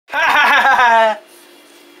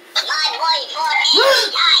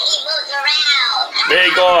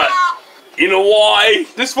Because, you know why?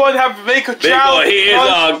 This one have to make a Because child. he is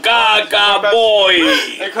a gaga boy.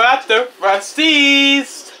 And clap the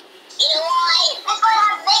Rusties. You know why? This one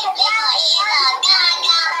have to make a child. He is a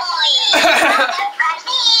gaga boy.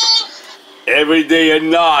 Every day and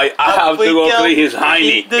night, I have to go clean his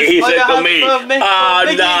hiney. He said to me,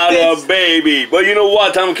 I'm not a baby. But you know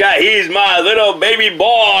what, Tomcat? He's my little baby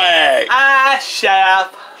boy. Ah, shut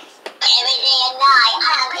up. Every day and night, I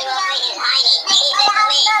have to go clean his hiney. He said to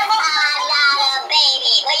me, I'm not a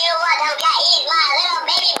baby. But you know what, Tomcat? He's my little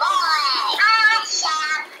baby boy. Ah, shut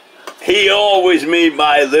up. He always made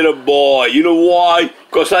my little boy. You know why?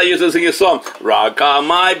 Because I used to sing a song. Rock on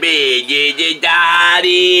my baby,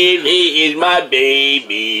 daddy. He is my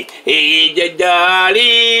baby. He is the daddy.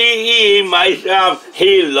 He is my son.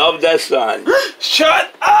 He loved the sun.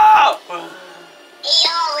 Shut up! He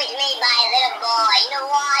always made my little boy. You know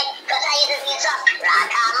why? Because I used to sing a song.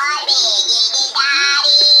 Rock on my baby,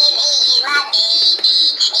 daddy. He is my baby.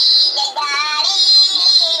 He's the daddy.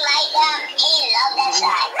 He my son. He loved the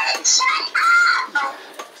sun. Shut up!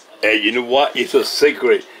 And you know what? It's a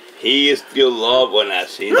secret. He still loves when I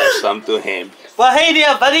sing that song to him. Well, hey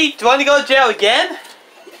there, buddy. Do you want to go to jail again? Hey,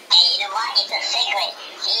 you know what? It's a secret.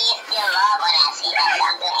 He still loves when I sing that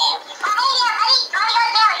song to him. Well, hey there, buddy. Do you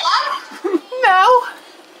want to go to jail again? No.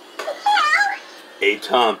 No. Hey,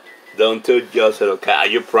 Tom, don't tell Joseph, okay?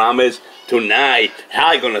 You promise tonight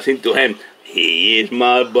I'm going to sing to him. He is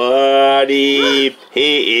my buddy.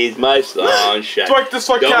 He is my sunshine. Strike this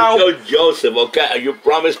one, Don't cow. tell Joseph, okay? You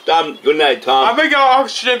promise, Tom? Good night, Tom. I'm making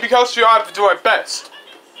oxygen because you have to do my best.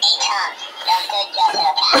 Hey, Tom. Don't do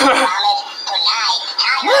Joseph, okay? I promise tonight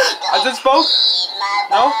I'm going to I just spoke. He's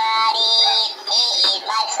my No? buddy. He is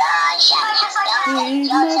my sunshine. Don't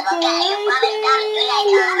do Joseph, okay? You promise, Tom? Good night,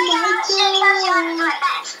 Tom. I'm making oxygen because you have to do my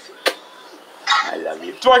best. I love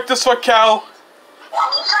you. Strike this one, cow.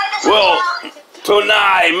 Well,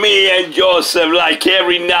 tonight, me and Joseph, like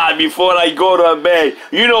every night before I go to bed,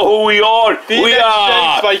 you know who we are? The We next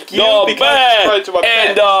are like you the because best it's right to my in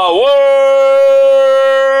bed. the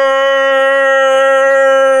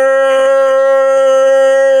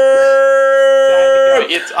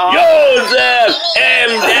world. It's on. Joseph M.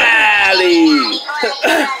 Daly.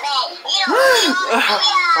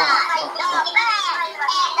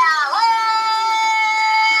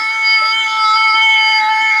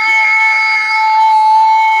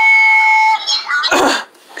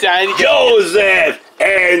 Daddy, Joseph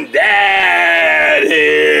and Daddy,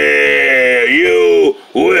 you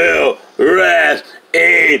will rest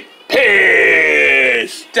in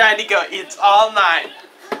peace. Daddy, go. It's all night.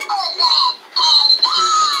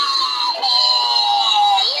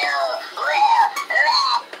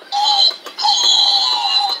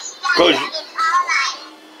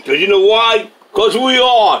 Because you know why? Because we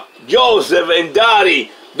are Joseph and Daddy,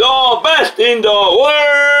 the best in the world.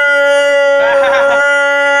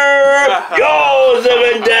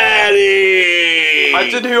 Joseph and Daddy. I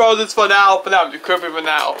didn't hear all this for now, but I'm decrypting for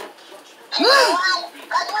now.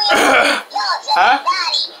 Huh?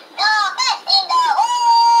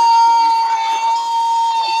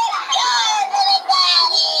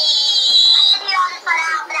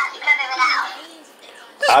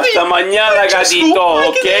 Hasta mañana, gatito, I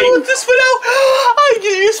okay? can do this for now. I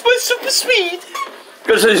can use my super speed.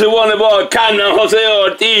 Because it's the one about Canon Jose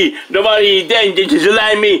Ortiz. Nobody then just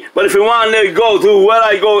like me. But if you want to go to where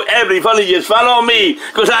I go, everybody just follow me.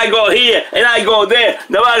 Because I go here and I go there.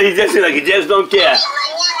 Nobody just like he just don't care.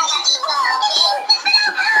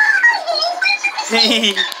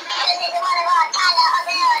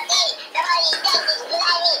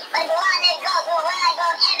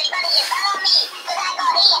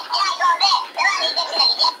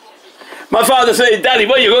 My father said, Daddy,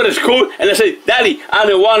 where you go to school? And I said, Daddy, I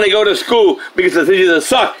don't want to go to school because the teachers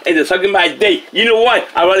suck and they're sucking my dick. You know what?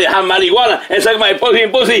 I rather have marijuana and suck my fucking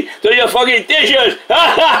pussy to your fucking teachers.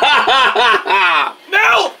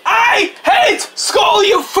 No, I hate school,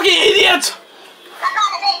 you fucking idiot.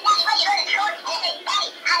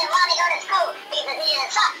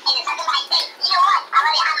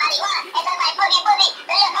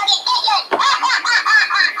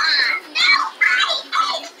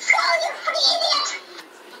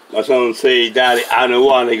 My son say, Daddy, I don't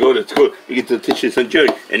want to go to school because the teachers are jerk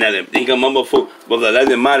and I think I'm mama fool, but I let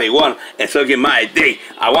the marijuana and sucking my dick.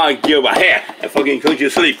 I want to give a hair and fucking put you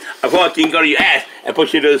to sleep. I fucking go to your ass and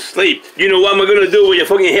put you to sleep. You know what I'm going to do with your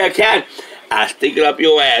fucking hair can? I stick it up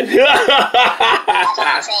your ass.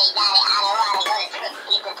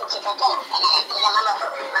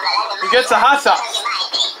 He gets a hot sauce.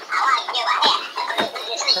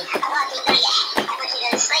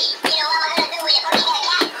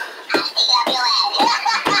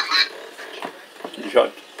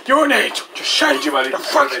 You're an angel. Just shut you, buddy. the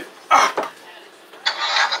fucking...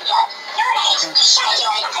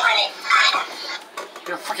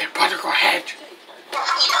 You fucking particle head.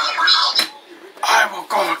 I will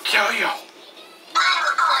go and kill you.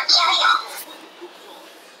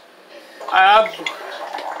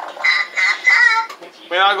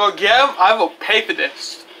 When I go get him, I will pay for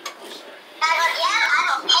this.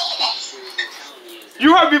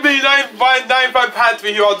 You have been paying 95 pounds for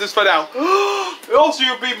here on this for now. Also,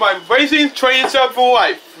 you'll be my racing training star for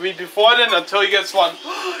life. Before then, until he gets one.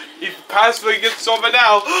 If you possibly gets over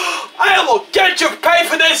now, I will get you pay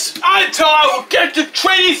for this until I will get the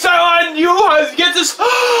training star on you. I get this.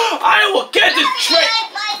 I will get the training.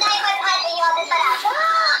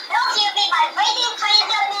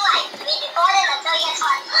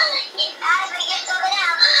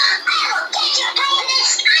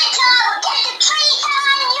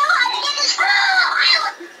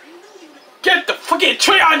 Get the fucking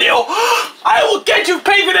tree on you! I will get you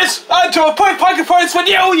paid for this until I put pocket points for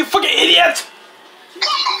you fucking idiot!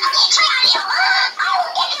 Get the fucking tree on you! I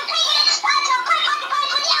will get you paid for this until I put pocket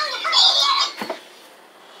points for you fucking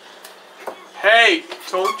idiot! Hey,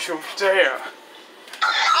 don't you dare!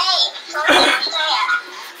 Hey, don't you dare!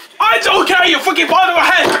 I don't care, you fucking bottom of my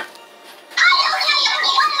head! I don't care, you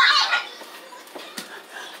fucking bottom of my head!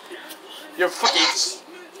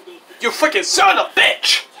 You fucking son of a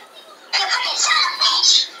bitch!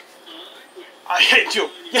 I hate you.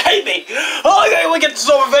 You hate me. Oh, I will get this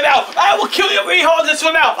over right now. I will kill you really hard this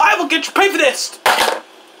one now. I will get you paid for this.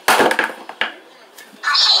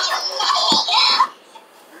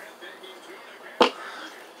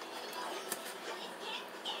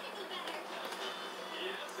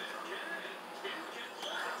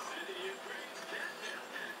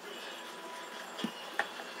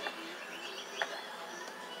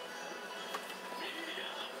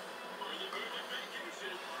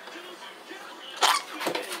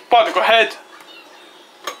 Go ahead.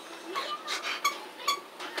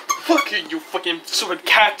 Fuck you, you fucking stupid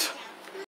cat.